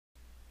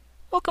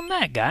Welcome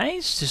back,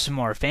 guys, to some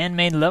more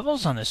fan-made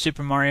levels on the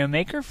Super Mario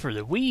Maker for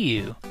the Wii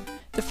U.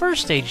 The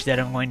first stage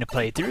that I'm going to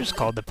play through is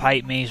called the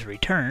Pipe Maze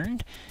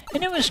Returned,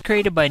 and it was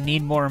created by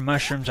Need More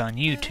Mushrooms on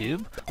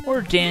YouTube,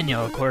 or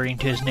Daniel according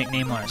to his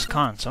nickname on his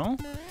console.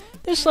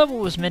 This level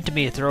was meant to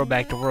be a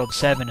throwback to World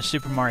 7 of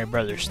Super Mario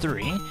Bros.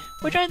 3,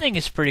 which I think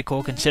is pretty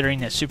cool considering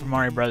that Super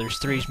Mario Bros.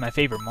 3 is my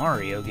favorite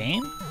Mario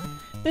game.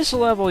 This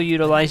level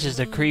utilizes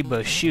the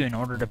Kribo shoe in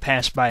order to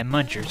pass by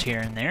munchers here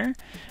and there.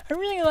 I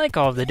really like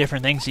all of the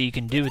different things that you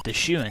can do with the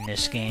shoe in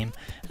this game.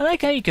 I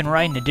like how you can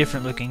ride in a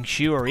different looking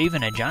shoe or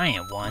even a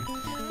giant one.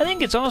 I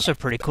think it's also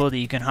pretty cool that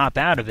you can hop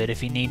out of it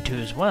if you need to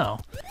as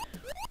well.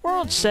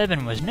 World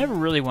 7 was never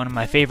really one of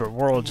my favorite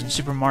worlds in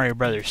Super Mario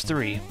Bros.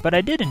 3, but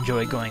I did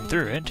enjoy going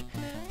through it.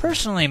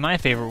 Personally, my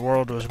favorite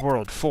world was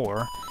World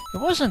 4. It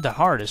wasn't the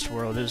hardest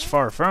world, it was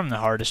far from the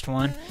hardest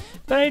one,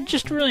 but I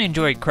just really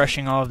enjoyed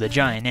crushing all of the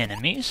giant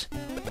enemies.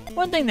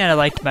 One thing that I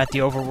liked about the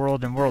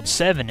overworld in World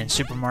 7 in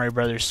Super Mario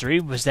Bros. 3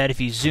 was that if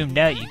you zoomed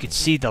out you could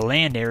see the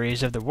land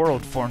areas of the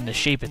world form the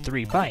shape of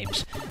 3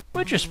 pipes,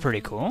 which was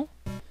pretty cool.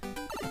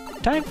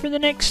 Time for the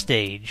next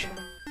stage.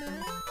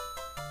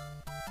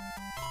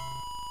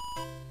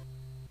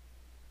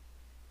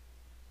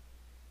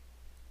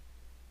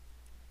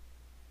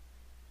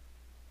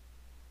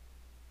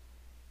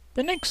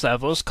 The next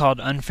level is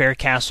called Unfair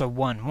Castle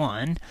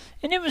 1-1,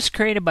 and it was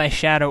created by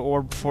Shadow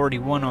Orb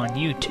 41 on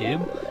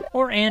YouTube,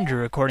 or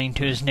Andrew according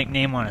to his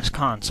nickname on his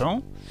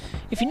console.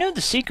 If you know the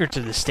secrets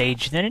of the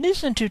stage, then it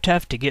isn't too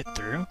tough to get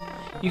through.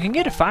 You can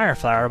get a fire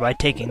flower by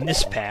taking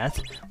this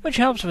path, which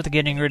helps with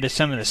getting rid of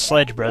some of the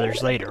Sledge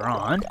Brothers later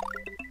on.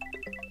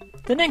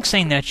 The next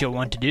thing that you'll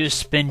want to do is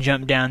spin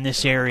jump down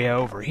this area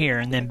over here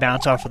and then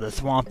bounce off of the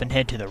thwomp and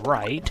head to the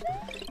right.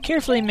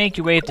 Carefully make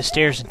your way up the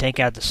stairs and take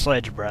out the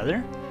Sledge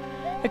Brother.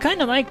 I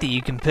kinda like that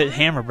you can put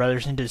Hammer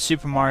Brothers into the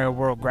Super Mario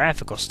World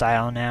graphical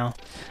style now.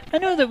 I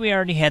know that we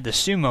already had the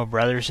Sumo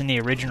Brothers in the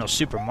original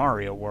Super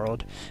Mario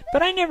World,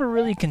 but I never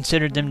really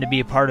considered them to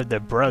be a part of the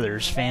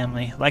Brothers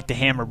family, like the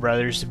Hammer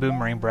Brothers, the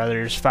Boomerang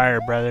Brothers,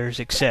 Fire Brothers,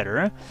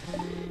 etc.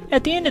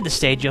 At the end of the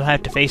stage, you'll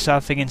have to face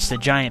off against the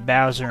giant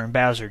Bowser and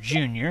Bowser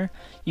Jr.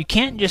 You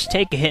can't just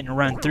take a hit and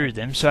run through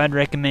them, so I'd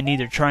recommend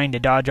either trying to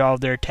dodge all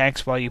of their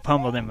attacks while you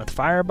pummel them with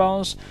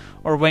fireballs,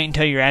 or wait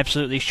until you're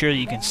absolutely sure that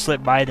you can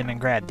slip by them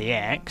and grab the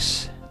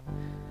axe.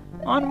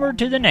 Onward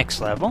to the next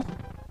level.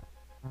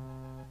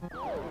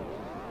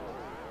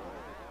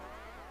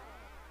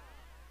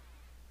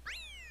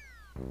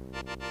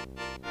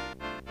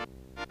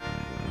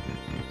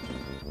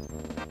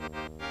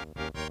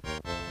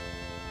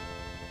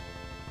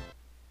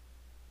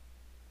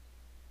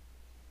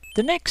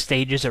 The next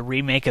stage is a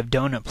remake of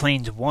Donut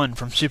Plains 1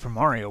 from Super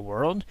Mario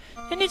World,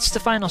 and it's the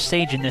final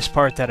stage in this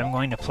part that I'm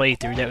going to play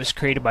through that was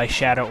created by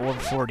Shadow Orb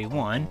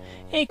 41,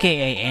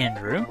 aka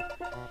Andrew.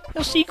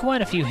 You'll see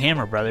quite a few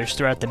Hammer Brothers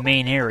throughout the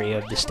main area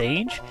of the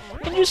stage,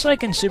 and just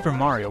like in Super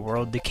Mario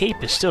World, the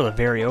cape is still a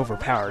very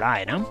overpowered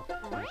item.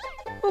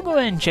 We'll go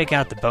ahead and check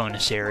out the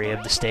bonus area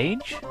of the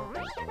stage.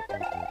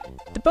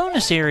 The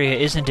bonus area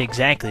isn't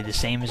exactly the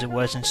same as it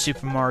was in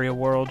Super Mario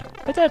World,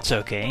 but that's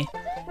okay.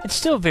 It's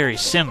still very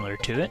similar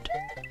to it.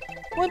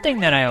 One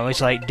thing that I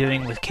always like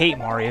doing with Cape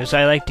Mario is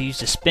I like to use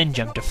the spin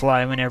jump to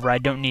fly whenever I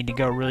don't need to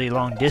go really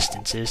long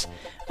distances.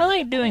 I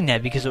like doing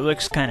that because it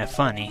looks kind of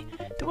funny.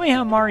 The way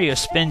how Mario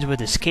spins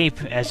with his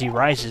cape as he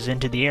rises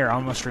into the air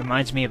almost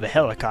reminds me of a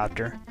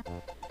helicopter.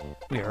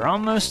 We are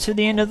almost to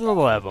the end of the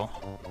level.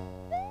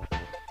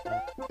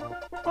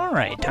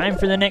 Alright, time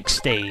for the next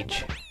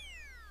stage.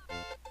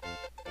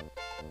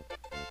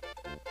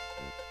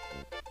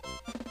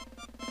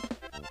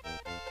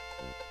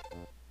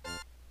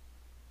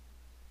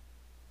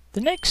 The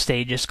next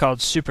stage is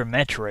called Super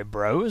Metroid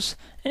Bros,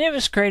 and it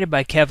was created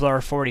by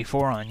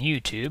Kevlar44 on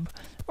YouTube,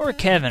 or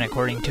Kevin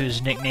according to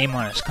his nickname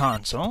on his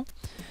console.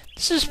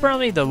 This is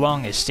probably the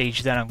longest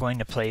stage that I'm going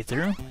to play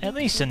through, at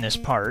least in this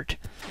part.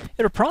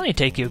 It'll probably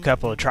take you a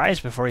couple of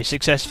tries before you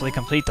successfully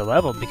complete the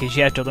level because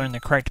you have to learn the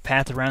correct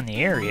path around the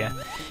area,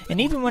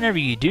 and even whenever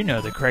you do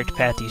know the correct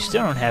path you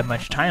still don't have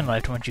much time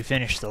left once you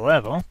finish the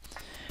level.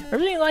 I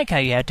really like how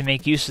you have to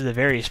make use of the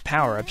various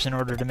power-ups in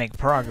order to make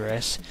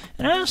progress,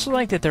 and I also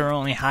like that there are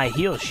only high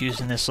heel shoes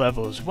in this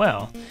level as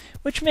well,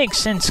 which makes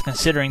sense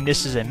considering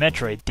this is a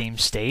Metroid-themed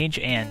stage,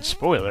 and,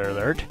 spoiler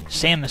alert,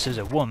 Samus is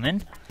a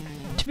woman.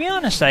 To be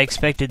honest, I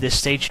expected this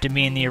stage to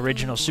be in the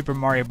original Super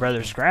Mario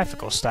Bros.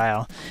 Graphical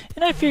style,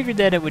 and I figured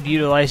that it would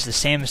utilize the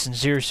Samus and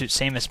Zero Suit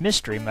Samus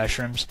mystery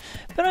mushrooms,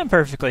 but I'm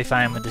perfectly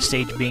fine with the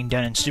stage being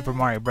done in Super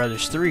Mario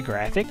Bros. 3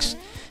 graphics.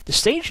 The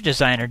stage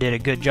designer did a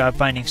good job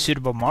finding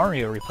suitable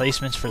Mario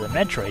replacements for the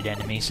Metroid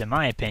enemies, in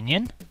my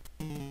opinion.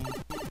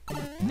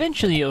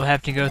 Eventually you'll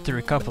have to go through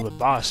a couple of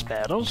boss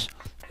battles,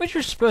 which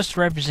are supposed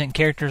to represent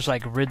characters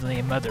like Ridley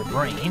and Mother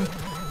Brain,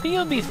 but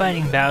you'll be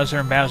fighting Bowser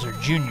and Bowser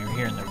Jr.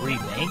 here in the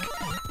remake,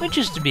 which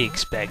is to be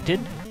expected.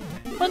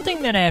 One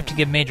thing that I have to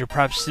give major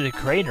props to the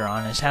creator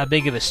on is how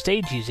big of a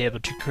stage he's able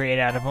to create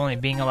out of only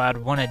being allowed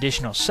one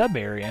additional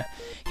sub-area.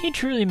 He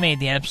truly made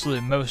the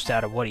absolute most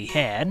out of what he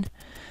had.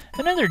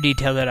 Another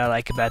detail that I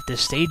like about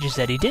this stage is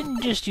that he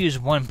didn't just use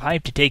one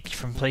pipe to take you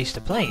from place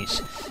to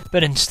place,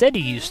 but instead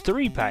he used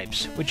 3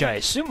 pipes, which I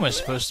assume was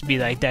supposed to be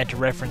like that to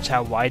reference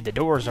how wide the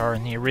doors are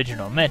in the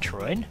original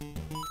Metroid.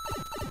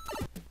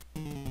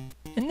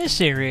 In this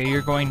area,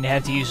 you're going to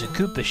have to use a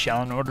Koopa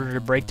shell in order to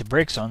break the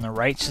bricks on the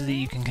right so that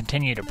you can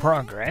continue to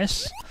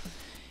progress.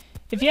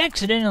 If you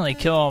accidentally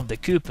kill all of the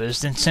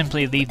Koopas, then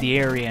simply leave the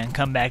area and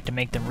come back to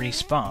make them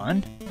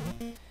respawn.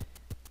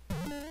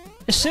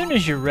 As soon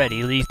as you're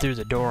ready, leave through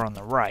the door on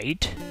the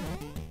right.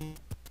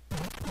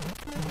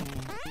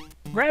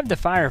 Grab the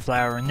fire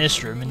flower in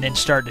this room and then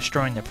start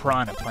destroying the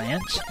piranha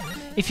plants.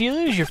 If you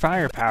lose your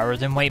firepower,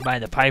 then wait by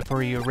the pipe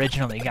where you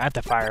originally got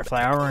the fire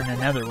flower and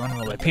another one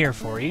will appear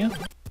for you.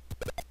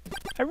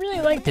 I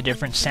really like the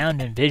different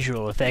sound and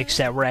visual effects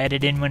that were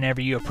added in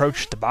whenever you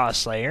approach the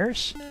boss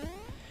layers.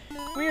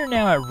 We are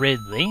now at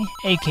Ridley,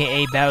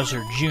 aka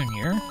Bowser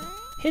Jr.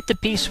 Hit the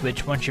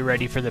P-switch once you're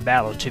ready for the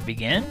battle to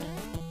begin.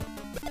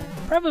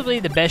 Probably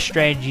the best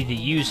strategy to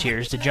use here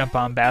is to jump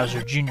on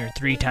Bowser Jr.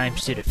 3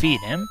 times to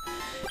defeat him,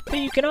 but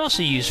you can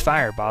also use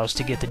fireballs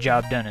to get the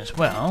job done as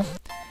well.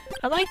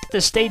 I like that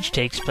the stage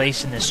takes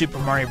place in the Super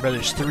Mario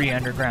Bros. 3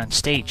 underground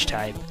stage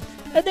type.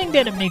 I think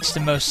that it makes the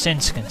most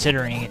sense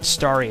considering its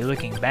starry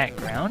looking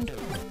background.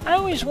 I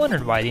always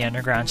wondered why the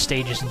underground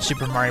stages in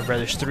Super Mario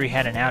Bros. 3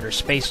 had an outer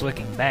space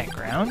looking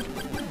background.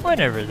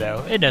 Whatever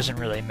though, it doesn't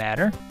really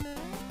matter.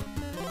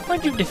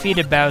 Once you've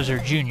defeated Bowser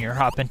Jr.,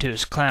 hop into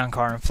his clown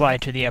car and fly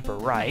to the upper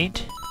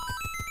right.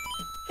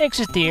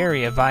 Exit the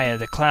area via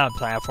the cloud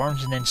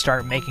platforms and then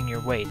start making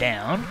your way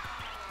down.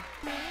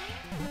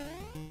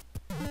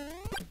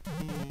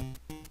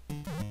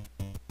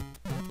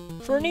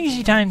 For an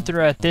easy time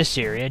throughout this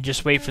area,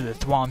 just wait for the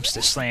thwomps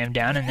to slam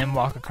down and then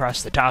walk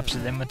across the tops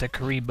of them with a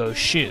Karibo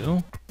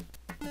shoe.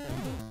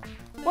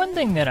 One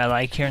thing that I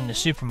like here in the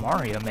Super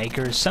Mario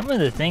Maker is some of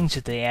the things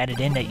that they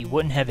added in that you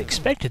wouldn't have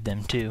expected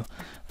them to,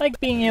 like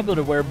being able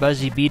to wear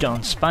Buzzy Beetle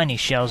and Spiny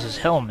Shells as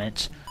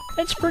helmets.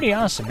 That's pretty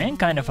awesome and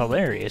kind of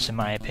hilarious in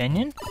my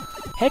opinion.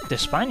 Heck, the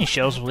Spiny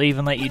Shells will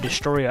even let you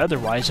destroy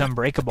otherwise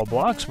unbreakable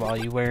blocks while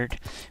you wear it,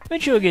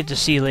 which you'll get to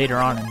see later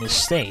on in this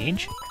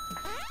stage.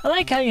 I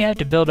like how you have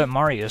to build up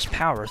Mario's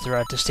power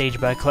throughout the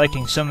stage by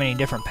collecting so many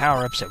different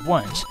power-ups at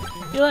once.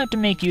 You'll have to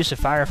make use of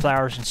Fire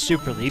Flowers and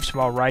Super Leaves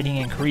while riding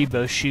in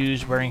Karibo's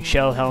shoes, wearing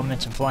shell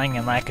helmets, and flying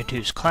in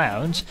Lakitu's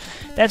clouds.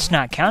 That's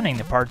not counting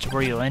the parts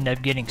where you'll end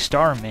up getting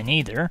Starmen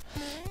either.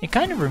 It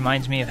kind of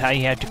reminds me of how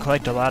you have to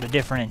collect a lot of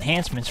different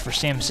enhancements for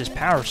Samus's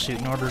power suit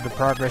in order to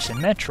progress in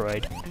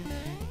Metroid.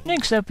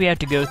 Next up, we have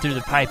to go through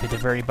the pipe at the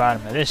very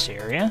bottom of this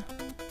area.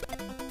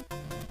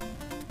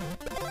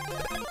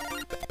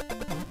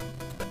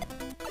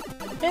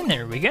 And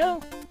there we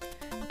go.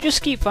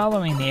 Just keep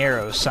following the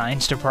arrow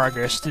signs to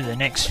progress through the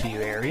next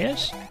few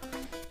areas.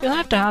 You'll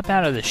have to hop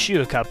out of the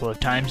shoe a couple of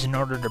times in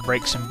order to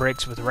break some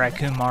bricks with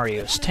Raccoon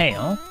Mario's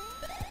tail.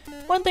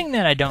 One thing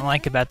that I don't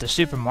like about the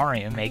Super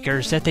Mario Maker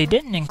is that they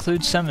didn't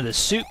include some of the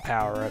suit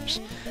power-ups,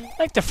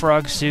 like the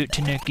Frog Suit,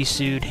 Tanuki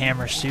Suit,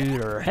 Hammer Suit,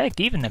 or heck,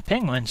 even the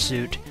Penguin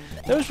Suit.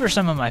 Those were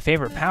some of my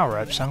favorite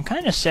power-ups, so I'm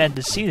kinda sad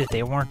to see that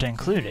they weren't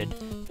included.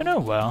 But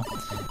oh well,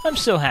 I'm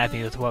still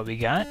happy with what we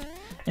got.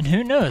 And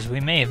who knows, we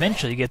may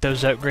eventually get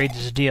those upgrades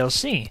as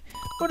DLC.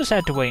 We'll just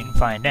have to wait and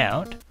find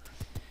out.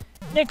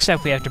 Next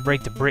up, we have to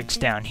break the bricks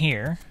down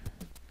here.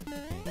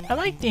 I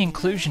like the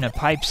inclusion of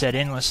pipes that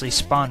endlessly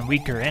spawn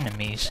weaker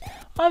enemies.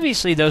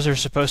 Obviously, those are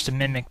supposed to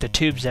mimic the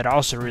tubes that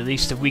also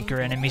released the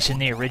weaker enemies in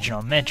the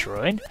original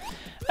Metroid.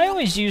 I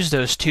always use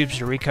those tubes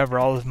to recover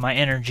all of my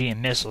energy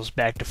and missiles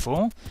back to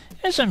full,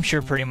 as I'm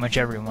sure pretty much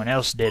everyone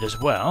else did as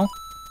well.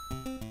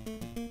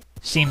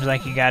 Seems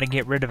like you gotta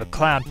get rid of a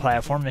cloud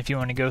platform if you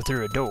want to go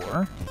through a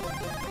door.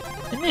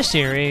 In this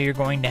area, you're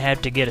going to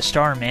have to get a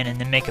Starman and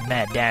then make a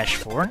mad dash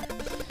for it.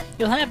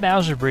 You'll have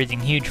Bowser breathing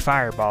huge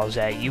fireballs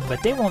at you,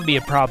 but they won't be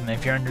a problem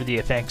if you're under the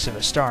effects of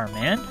a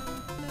Starman.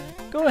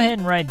 Go ahead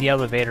and ride the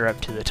elevator up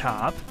to the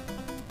top.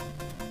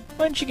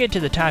 Once you get to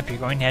the top, you're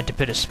going to have to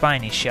put a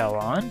Spiny Shell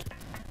on.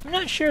 I'm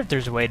not sure if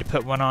there's a way to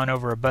put one on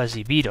over a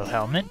Buzzy Beetle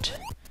helmet.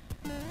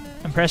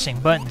 I'm pressing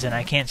buttons and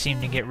I can't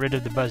seem to get rid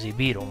of the Buzzy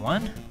Beetle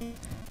one.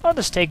 I'll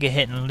just take a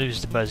hit and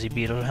lose the Buzzy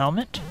Beetle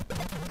helmet.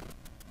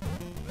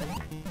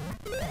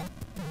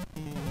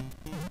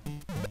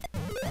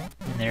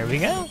 And there we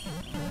go.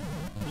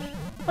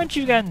 Once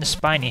you've gotten the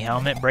Spiny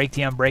helmet, break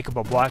the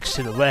unbreakable blocks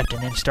to the left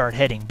and then start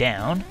heading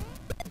down.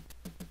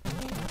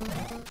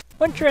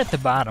 Once you're at the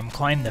bottom,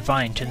 climb the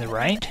vine to the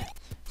right.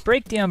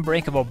 Break the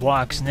unbreakable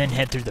blocks and then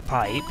head through the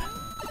pipe.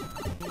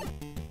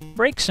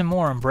 Break some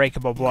more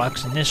unbreakable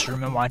blocks in this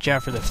room and watch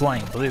out for the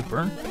flying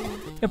blooper.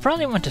 You'll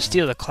probably want to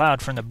steal the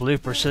cloud from the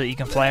blooper so that you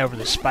can fly over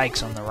the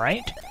spikes on the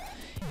right.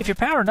 If you're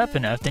powered up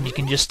enough, then you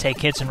can just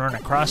take hits and run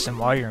across them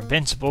while you're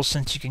invincible,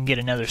 since you can get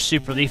another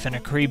Super Leaf and a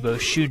Karibo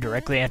shoe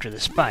directly after the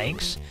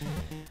spikes.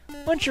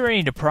 Once you're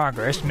ready to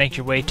progress, make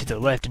your way to the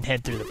left and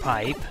head through the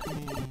pipe.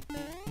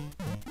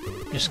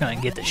 Just gonna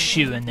get the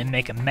shoe and then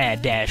make a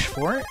mad dash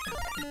for it.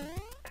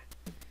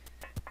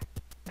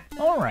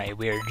 Alright,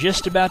 we are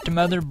just about to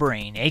Mother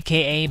Brain,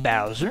 aka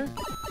Bowser.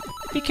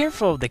 Be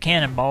careful of the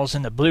cannonballs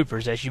and the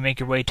bloopers as you make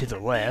your way to the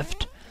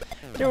left.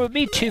 There will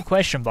be 2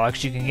 question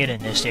blocks you can get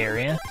in this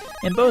area,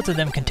 and both of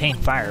them contain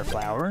fire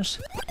flowers.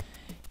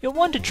 You'll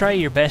want to try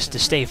your best to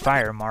stay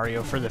Fire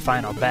Mario for the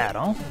final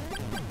battle.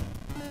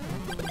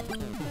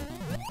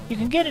 You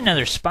can get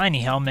another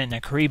spiny helmet and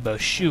a Karibo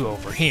shoe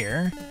over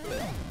here,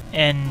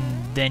 and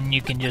then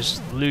you can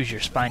just lose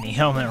your spiny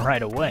helmet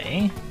right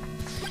away.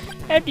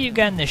 After you've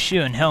gotten the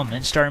shoe and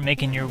helmet, start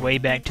making your way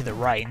back to the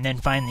right, and then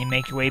finally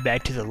make your way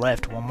back to the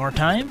left one more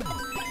time.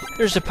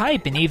 There's a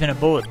pipe and even a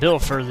bullet bill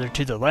further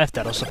to the left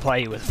that'll supply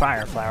you with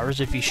fire flowers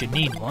if you should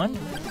need one.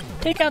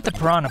 Take out the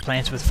piranha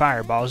plants with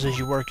fireballs as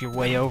you work your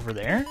way over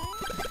there.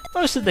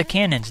 Most of the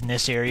cannons in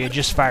this area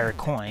just fire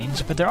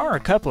coins, but there are a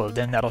couple of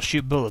them that'll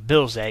shoot bullet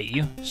bills at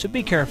you, so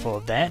be careful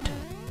of that.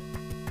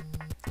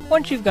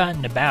 Once you've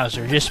gotten to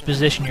Bowser, just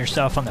position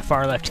yourself on the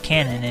far left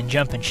cannon and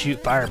jump and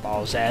shoot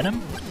fireballs at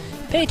him.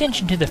 Pay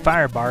attention to the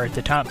fire bar at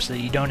the top so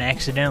that you don't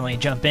accidentally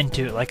jump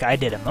into it like I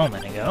did a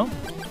moment ago.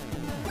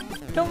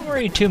 Don't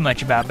worry too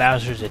much about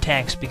Bowser's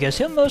attacks because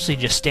he'll mostly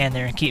just stand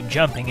there and keep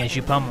jumping as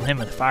you pummel him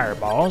with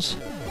fireballs.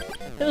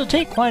 It'll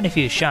take quite a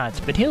few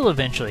shots, but he'll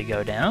eventually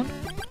go down.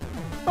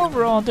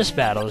 Overall, this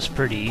battle is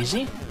pretty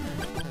easy.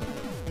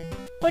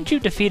 Once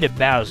you've defeated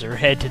Bowser,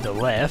 head to the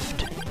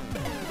left.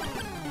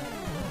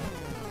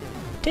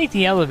 Take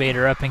the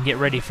elevator up and get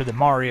ready for the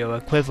Mario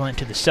equivalent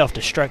to the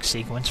self-destruct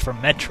sequence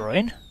from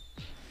Metroid.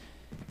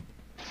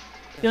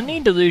 You'll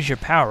need to lose your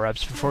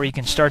power-ups before you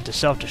can start the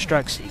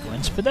self-destruct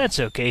sequence, but that's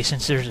okay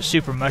since there's a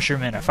super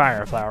mushroom and a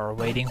fire flower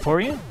waiting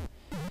for you.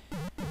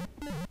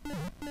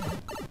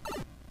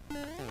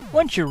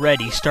 Once you're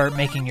ready, start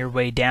making your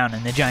way down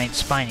and the giant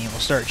spiny will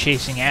start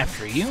chasing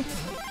after you.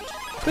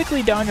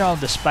 Quickly dodge all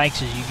the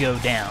spikes as you go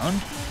down.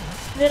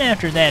 Then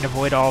after that,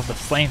 avoid all of the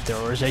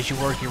flamethrowers as you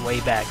work your way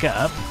back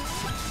up.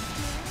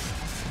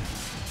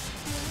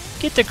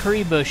 Get the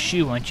Karibo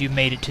shoe once you've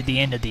made it to the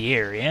end of the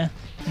area,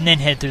 and then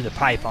head through the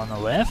pipe on the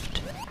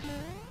left.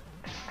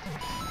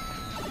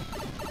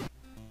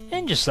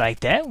 And just like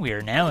that, we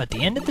are now at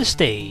the end of the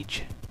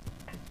stage.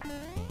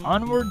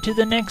 Onward to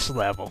the next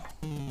level.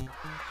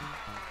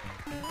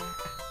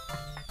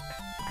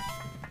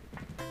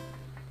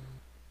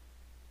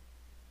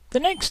 The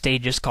next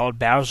stage is called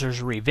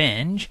Bowser's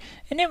Revenge,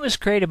 and it was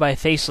created by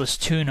Faceless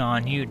Tuna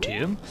on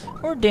YouTube,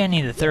 or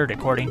Danny the Third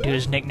according to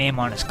his nickname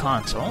on his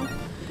console.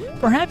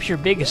 Perhaps your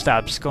biggest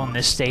obstacle in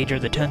this stage are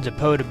the tons of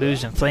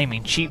Potaboos and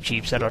flaming Cheep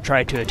Cheeps that'll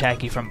try to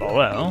attack you from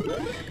below.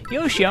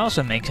 Yoshi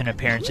also makes an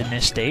appearance in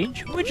this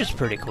stage, which is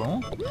pretty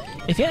cool.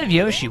 If you have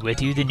Yoshi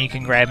with you, then you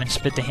can grab and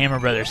spit the Hammer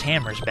Brothers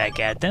hammers back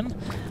at them.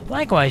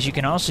 Likewise, you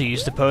can also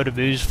use the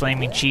Potaboos,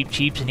 flaming Cheep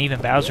Cheeps, and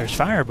even Bowser's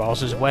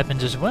fireballs as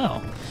weapons as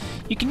well.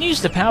 You can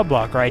use the POW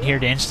block right here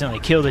to instantly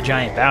kill the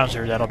giant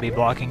Bowser that'll be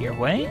blocking your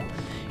way.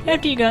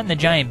 After you've gotten the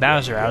giant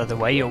Bowser out of the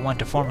way, you'll want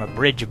to form a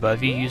bridge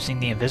above you using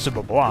the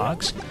invisible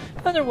blocks.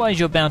 Otherwise,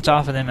 you'll bounce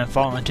off of them and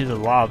fall into the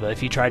lava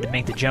if you try to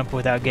make the jump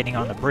without getting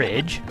on the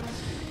bridge.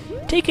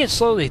 Take it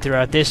slowly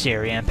throughout this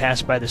area and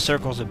pass by the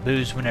circles of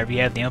boos whenever you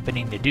have the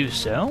opening to do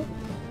so.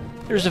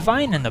 There's a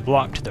vine in the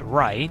block to the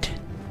right.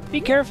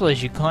 Be careful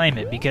as you climb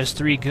it because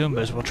 3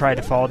 Goombas will try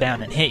to fall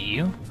down and hit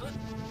you.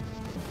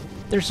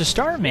 There's a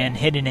Starman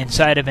hidden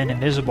inside of an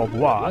invisible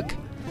block.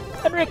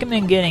 I'd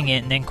recommend getting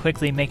it and then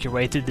quickly make your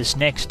way through this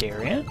next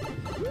area.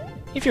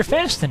 If you're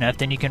fast enough,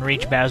 then you can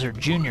reach Bowser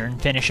Jr.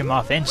 and finish him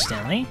off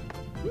instantly.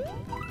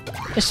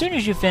 As soon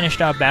as you've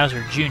finished off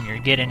Bowser Jr.,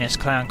 get in his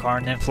clown car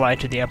and then fly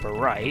to the upper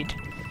right.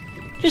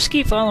 Just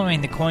keep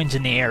following the coins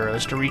and the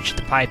arrows to reach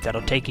the pipe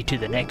that'll take you to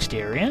the next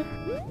area.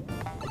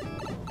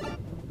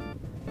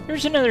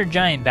 There's another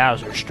giant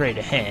Bowser straight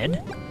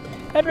ahead.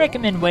 I'd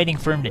recommend waiting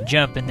for him to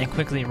jump and then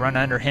quickly run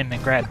under him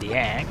and grab the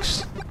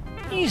axe.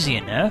 Easy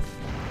enough.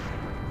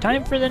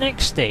 Time for the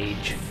next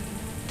stage.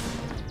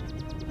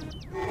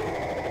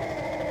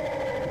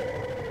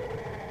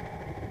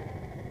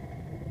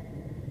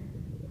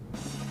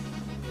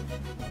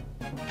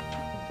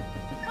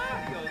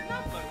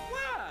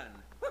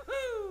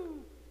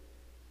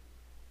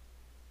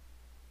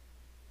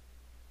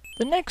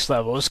 The next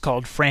level is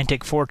called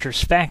Frantic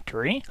Fortress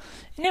Factory,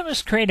 and it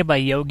was created by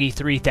Yogi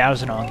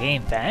 3000 on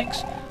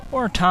GameFAQs,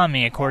 or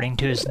Tommy according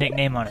to his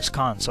nickname on his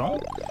console.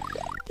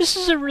 This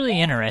is a really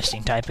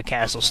interesting type of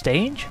castle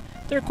stage.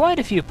 There are quite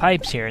a few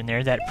pipes here and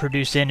there that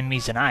produce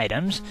enemies and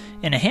items,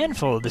 and a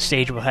handful of the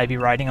stage will have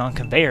you riding on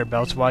conveyor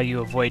belts while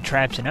you avoid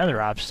traps and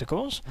other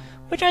obstacles,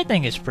 which I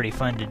think is pretty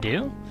fun to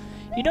do.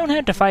 You don't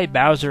have to fight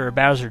Bowser or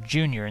Bowser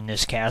Jr. in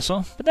this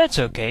castle, but that's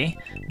okay.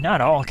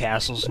 Not all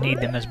castles need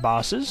them as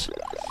bosses.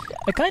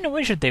 I kinda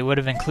wish that they would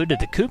have included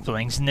the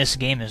Koopalings in this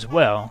game as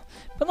well,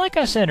 but like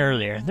I said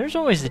earlier, there's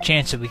always the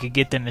chance that we could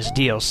get them as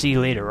DLC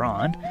later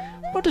on.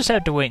 We'll just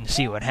have to wait and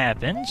see what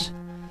happens.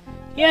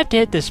 You have to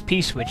hit this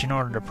P-switch in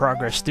order to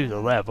progress through the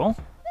level.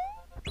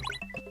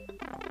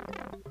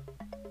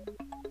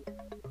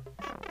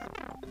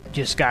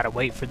 Just gotta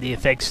wait for the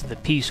effects of the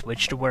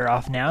P-switch to wear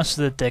off now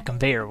so that the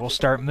conveyor will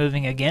start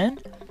moving again.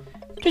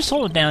 Just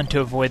hold it down to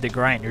avoid the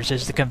grinders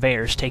as the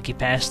conveyors take you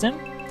past them.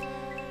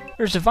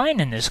 There's a vine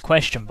in this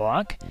question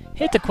block.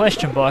 Hit the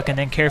question block and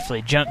then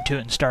carefully jump to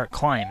it and start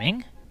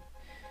climbing.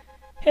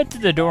 Head to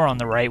the door on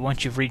the right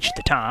once you've reached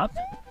the top.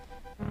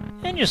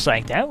 And just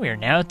like that, we are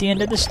now at the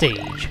end of the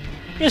stage.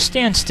 Just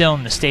stand still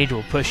and the stage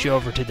will push you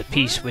over to the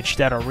P-switch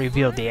that'll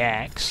reveal the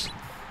axe.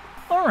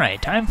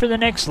 Alright, time for the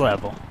next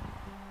level.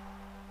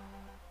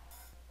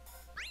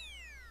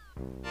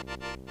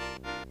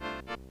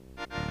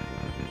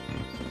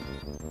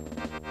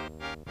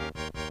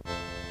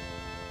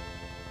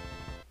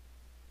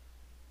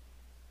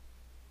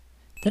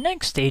 The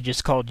next stage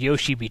is called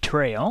Yoshi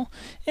Betrayal,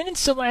 and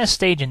it's the last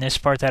stage in this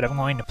part that I'm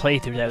going to play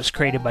through that was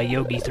created by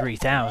Yogi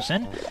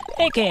 3000,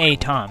 aka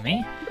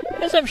Tommy.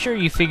 As I'm sure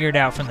you figured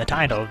out from the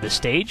title of this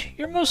stage,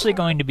 you're mostly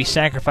going to be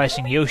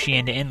sacrificing Yoshi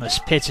into endless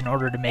pits in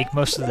order to make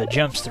most of the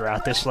jumps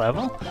throughout this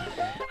level.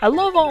 I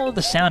love all of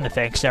the sound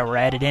effects that were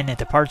added in at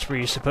the parts where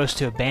you're supposed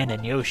to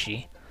abandon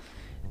Yoshi.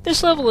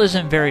 This level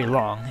isn't very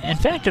long, in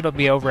fact it'll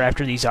be over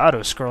after these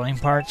auto-scrolling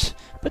parts,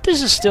 but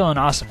this is still an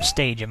awesome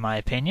stage in my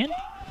opinion.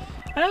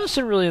 I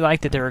also really like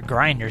that there are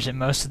grinders at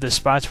most of the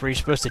spots where you're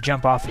supposed to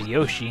jump off of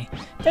Yoshi.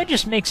 That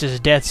just makes his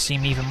death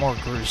seem even more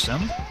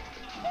gruesome.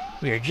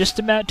 We are just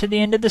about to the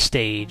end of the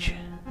stage.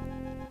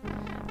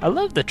 I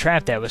love the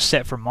trap that was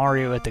set for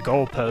Mario at the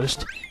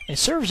goalpost. It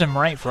serves him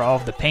right for all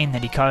of the pain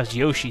that he caused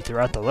Yoshi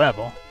throughout the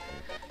level.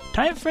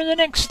 Time for the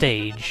next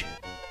stage.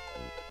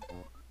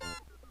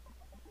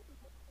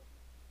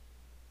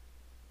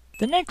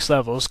 The next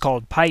level is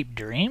called Pipe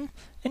Dream,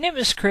 and it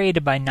was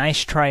created by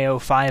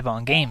NiceTry05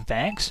 on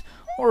GameFAQs,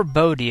 or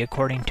Bodhi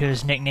according to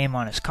his nickname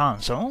on his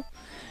console.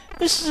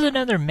 This is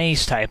another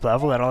maze-type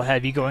level that'll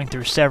have you going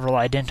through several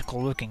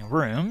identical-looking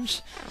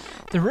rooms.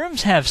 The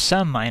rooms have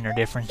some minor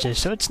differences,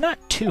 so it's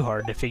not too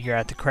hard to figure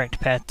out the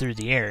correct path through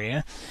the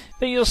area,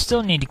 but you'll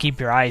still need to keep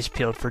your eyes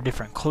peeled for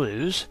different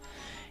clues.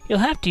 You'll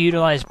have to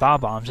utilize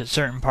bob-ombs at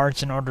certain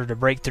parts in order to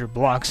break through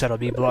blocks that'll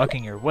be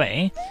blocking your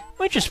way,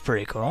 which is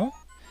pretty cool.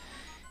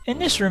 In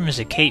this room is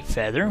a cape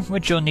feather,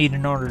 which you'll need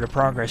in order to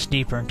progress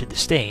deeper into the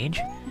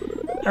stage.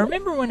 I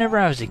remember whenever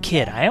I was a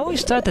kid, I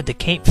always thought that the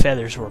cape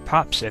feathers were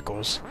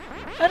popsicles.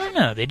 I don't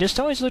know, they just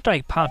always looked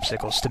like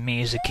popsicles to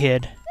me as a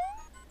kid.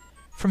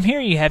 From here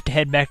you have to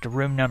head back to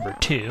room number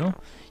 2.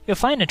 You'll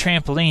find a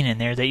trampoline in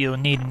there that you'll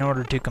need in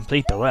order to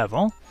complete the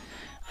level.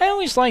 I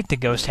always liked the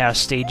ghost house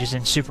stages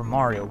in Super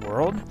Mario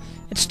World.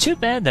 It's too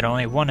bad that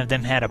only one of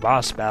them had a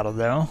boss battle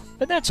though,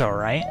 but that's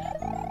alright.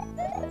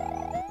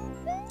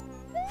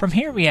 From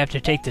here we have to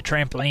take the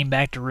trampoline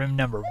back to room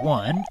number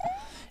 1,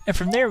 and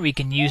from there we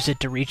can use it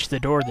to reach the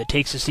door that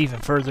takes us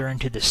even further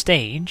into the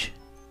stage.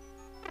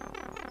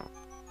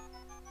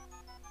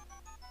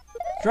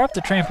 Drop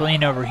the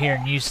trampoline over here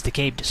and use the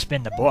cape to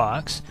spin the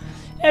blocks.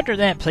 After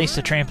that, place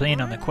the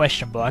trampoline on the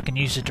question block and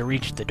use it to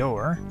reach the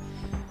door.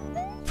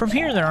 From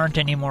here there aren't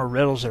any more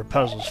riddles or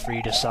puzzles for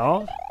you to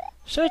solve,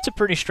 so it's a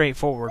pretty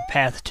straightforward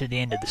path to the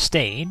end of the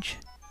stage.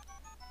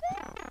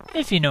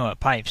 If you know what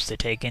pipes to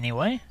take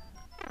anyway.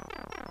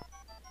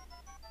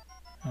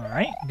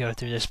 Alright, go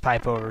through this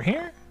pipe over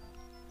here.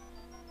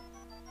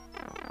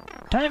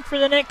 Time for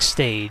the next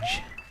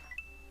stage.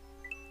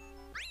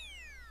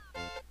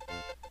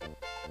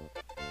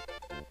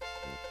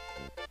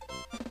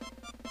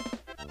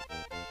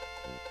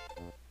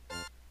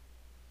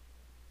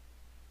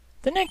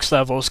 The next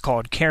level is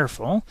called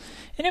Careful,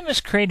 and it was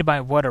created by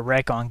What a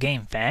Wreck on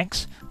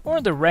GameFAQs, or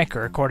the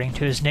Wrecker according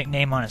to his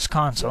nickname on his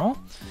console.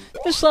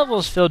 This level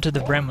is filled to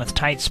the brim with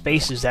tight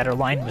spaces that are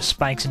lined with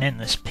spikes and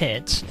endless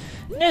pits,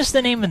 and as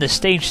the name of the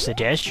stage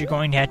suggests, you're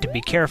going to have to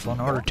be careful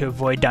in order to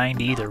avoid dying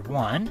to either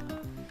one.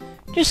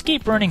 Just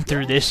keep running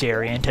through this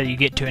area until you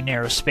get to a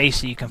narrow space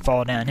that you can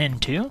fall down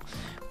into.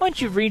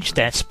 Once you've reached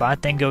that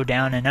spot, then go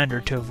down and under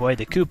to avoid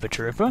the Koopa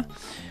Troopa.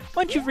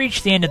 Once you've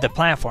reached the end of the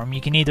platform,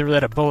 you can either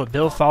let a bullet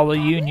bill follow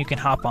you and you can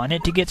hop on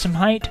it to get some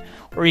height,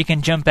 or you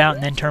can jump out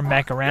and then turn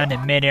back around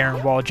in midair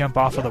and wall jump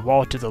off of the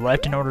wall to the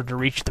left in order to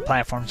reach the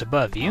platforms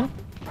above you.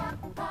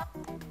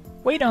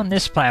 Wait on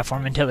this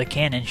platform until the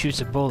cannon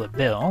shoots a bullet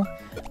bill.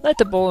 Let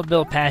the bullet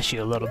bill pass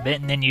you a little bit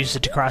and then use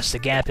it to cross the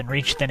gap and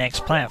reach the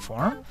next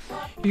platform.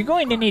 You're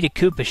going to need a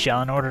Koopa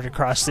shell in order to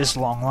cross this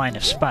long line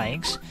of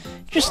spikes.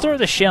 Just throw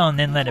the shell and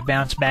then let it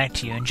bounce back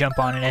to you and jump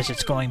on it as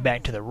it's going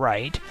back to the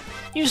right.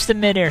 Use the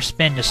mid-air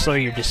spin to slow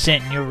your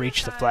descent and you'll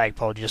reach the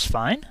flagpole just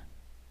fine.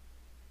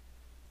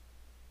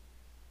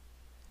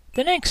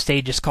 The next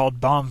stage is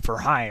called Bomb for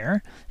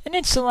Hire, and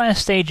it's the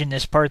last stage in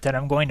this part that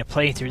I'm going to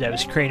play through that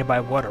was created by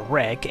What a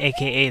Wreck,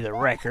 aka the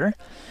Wrecker.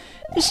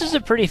 This is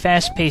a pretty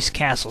fast-paced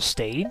castle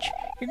stage.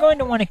 You're going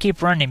to want to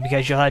keep running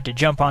because you'll have to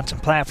jump on some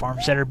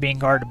platforms that are being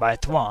guarded by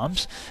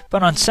thwomps,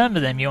 but on some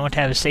of them you won't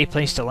have a safe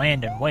place to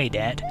land and wait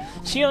at,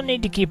 so you'll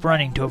need to keep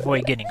running to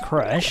avoid getting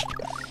crushed.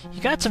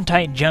 You got some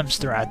tight jumps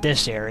throughout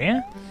this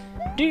area.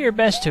 Do your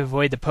best to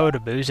avoid the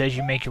potaboos as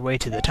you make your way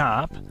to the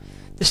top.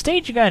 The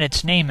stage got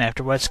its name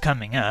after what's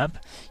coming up.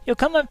 You'll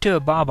come up to a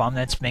bob-omb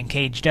that's been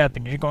caged up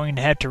and you're going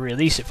to have to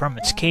release it from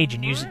its cage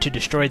and use it to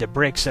destroy the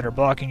bricks that are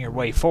blocking your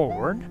way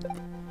forward.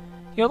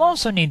 You'll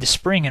also need the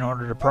spring in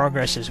order to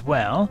progress as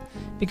well,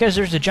 because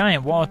there's a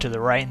giant wall to the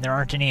right and there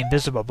aren't any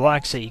invisible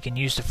blocks that you can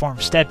use to form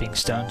stepping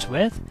stones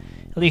with.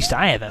 At least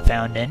I haven't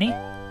found any.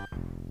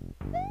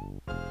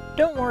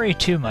 Don't worry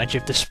too much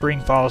if the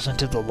spring falls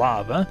into the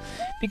lava,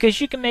 because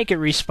you can make it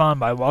respawn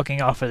by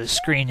walking off of the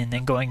screen and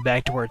then going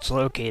back to where it's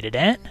located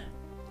at.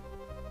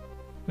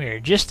 We're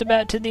just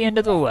about to the end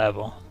of the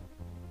level.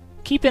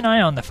 Keep an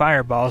eye on the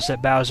fireballs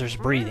that Bowser's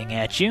breathing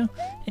at you,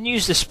 and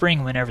use the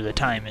spring whenever the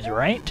time is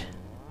right.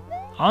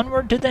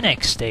 Onward to the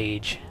next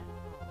stage.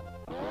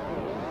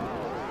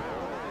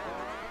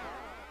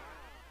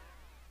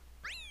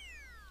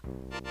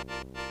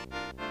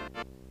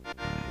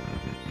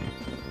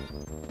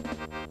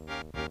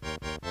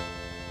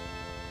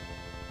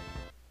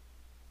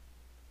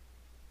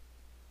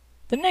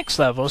 The next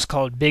level is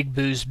called Big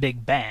Boo's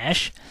Big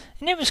Bash,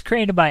 and it was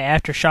created by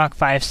Aftershock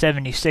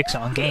 576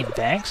 on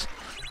GameFAQs,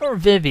 or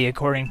Vivi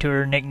according to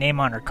her nickname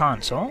on her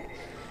console.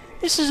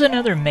 This is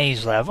another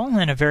maze level,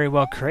 and a very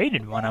well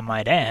created one I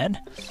might add.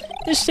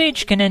 This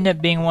stage can end up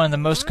being one of the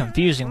most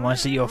confusing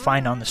ones that you'll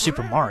find on the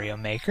Super Mario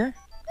Maker.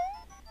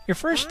 Your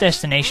first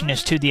destination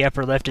is to the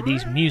upper left of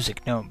these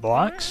music note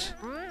blocks.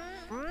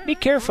 Be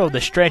careful of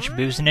the stretch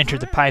boos and enter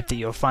the pipe that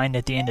you'll find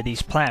at the end of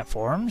these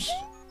platforms.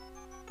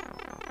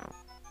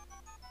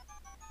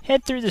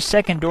 Head through the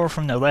second door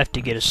from the left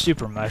to get a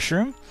super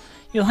mushroom.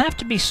 You'll have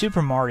to be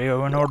Super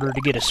Mario in order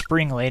to get a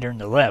spring later in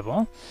the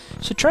level,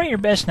 so try your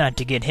best not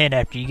to get hit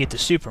after you get the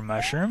super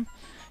mushroom.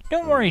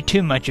 Don't worry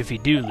too much if you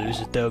do lose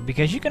it though,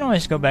 because you can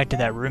always go back to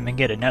that room and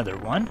get another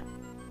one.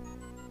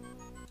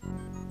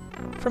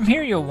 From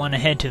here you'll want to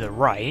head to the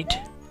right.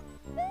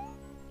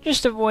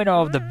 Just avoid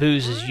all of the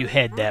boos as you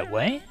head that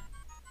way.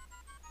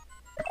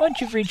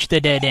 Once you've reached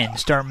the dead end,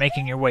 start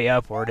making your way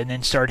upward and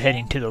then start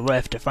heading to the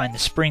left to find the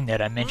spring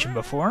that I mentioned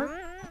before.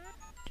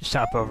 Just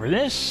hop over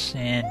this,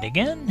 and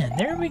again, and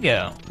there we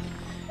go.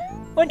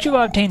 Once you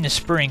obtain the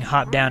spring,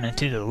 hop down and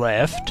to the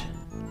left.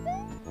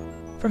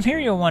 From here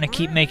you'll want to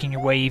keep making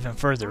your way even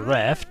further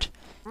left.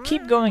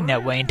 Keep going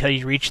that way until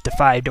you reach the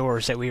 5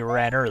 doors that we were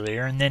at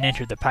earlier, and then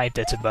enter the pipe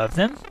that's above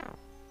them.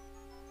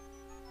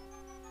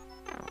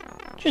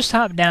 Just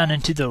hop down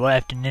and to the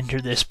left and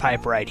enter this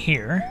pipe right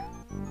here.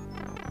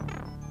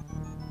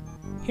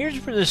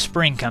 Here's where the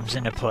spring comes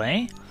into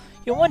play.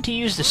 You'll want to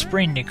use the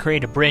spring to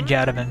create a bridge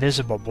out of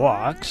invisible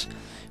blocks.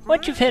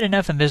 Once you've hit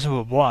enough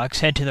invisible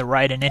blocks, head to the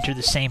right and enter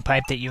the same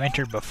pipe that you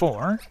entered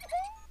before.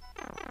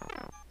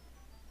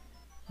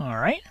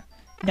 Alright,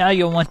 now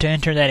you'll want to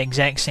enter that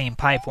exact same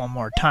pipe one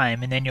more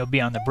time, and then you'll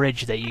be on the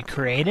bridge that you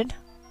created.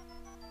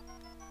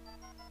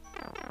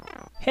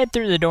 Head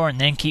through the door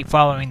and then keep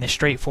following the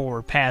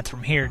straightforward path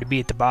from here to be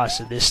at the boss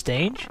of this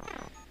stage.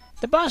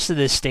 The boss of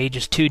this stage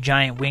is 2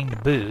 giant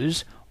winged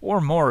boos, or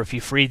more if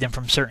you free them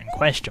from certain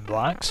question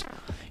blocks.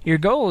 Your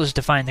goal is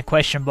to find the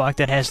question block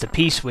that has the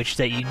P-switch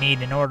that you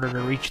need in order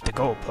to reach the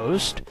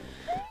goalpost.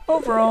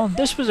 Overall,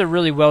 this was a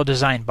really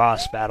well-designed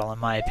boss battle in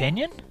my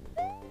opinion.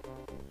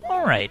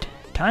 Alright,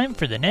 time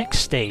for the next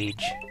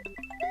stage.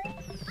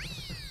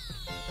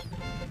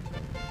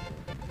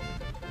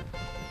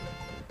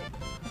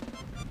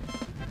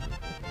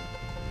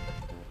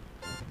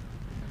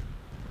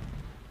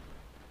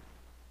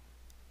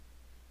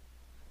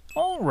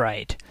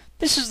 Alright,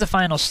 this is the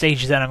final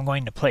stage that I'm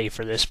going to play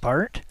for this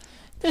part.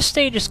 This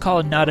stage is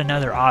called Not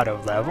Another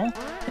Auto Level,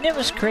 and it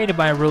was created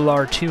by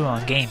Rular2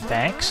 on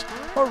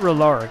GameFAQs, or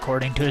Rular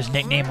according to his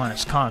nickname on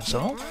his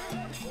console.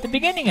 The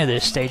beginning of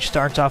this stage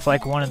starts off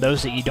like one of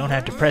those that you don't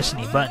have to press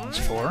any buttons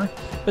for,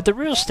 but the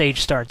real stage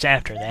starts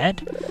after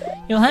that.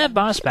 You'll have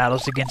boss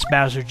battles against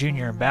Bowser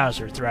Jr. and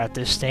Bowser throughout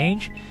this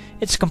stage.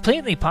 It's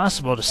completely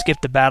possible to skip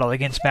the battle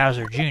against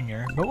Bowser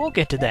Jr., but we'll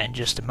get to that in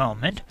just a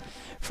moment.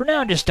 For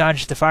now, just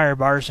dodge the fire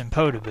bars and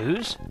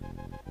Potaboos.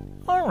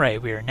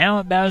 Alright, we are now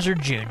at Bowser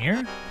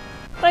Jr.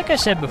 Like I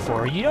said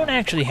before, you don't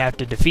actually have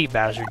to defeat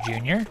Bowser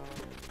Jr.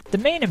 The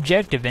main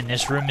objective in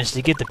this room is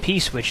to get the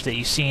P-switch that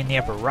you see in the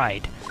upper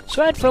right,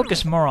 so I'd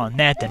focus more on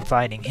that than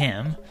fighting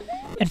him.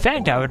 In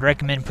fact, I would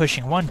recommend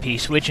pushing one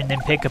P-switch and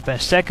then pick up a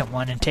second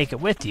one and take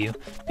it with you,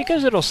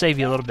 because it'll save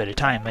you a little bit of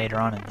time later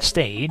on in the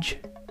stage.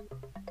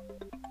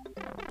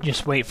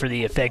 Just wait for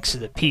the effects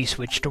of the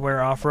P-switch to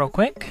wear off real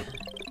quick.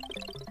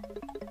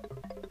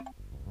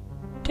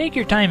 Take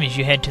your time as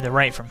you head to the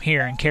right from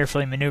here and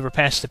carefully maneuver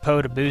past the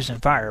Potaboos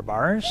and fire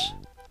bars.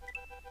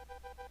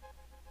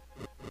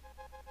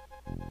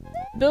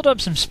 Build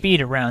up some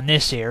speed around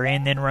this area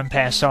and then run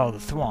past all the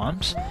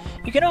thwomps.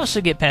 You can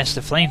also get past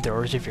the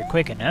flamethrowers if you're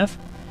quick enough.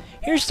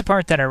 Here's the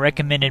part that I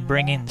recommended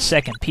bringing the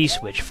second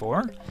P-switch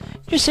for.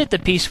 Just hit the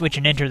P-switch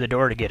and enter the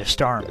door to get a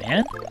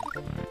Starman.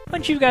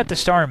 Once you've got the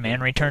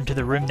Starman, return to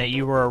the room that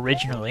you were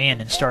originally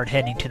in and start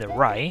heading to the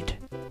right.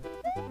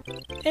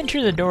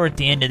 Enter the door at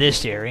the end of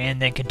this area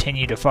and then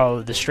continue to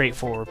follow the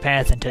straightforward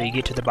path until you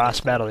get to the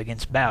boss battle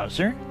against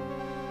Bowser.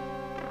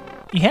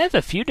 You have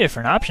a few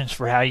different options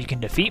for how you can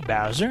defeat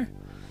Bowser.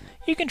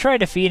 You can try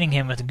defeating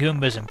him with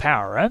Goombas and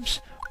power-ups,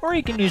 or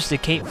you can use the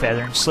Cape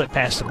Feather and slip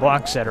past the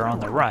blocks that are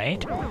on the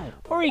right,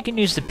 or you can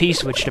use the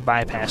P-switch to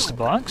bypass the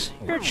blocks.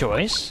 Your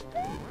choice.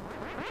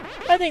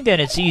 I think that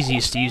it's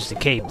easiest to use the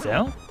cape,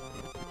 though.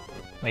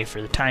 Wait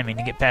for the timing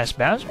to get past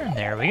Bowser, and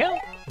there we go.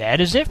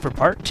 That is it for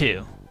part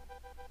 2.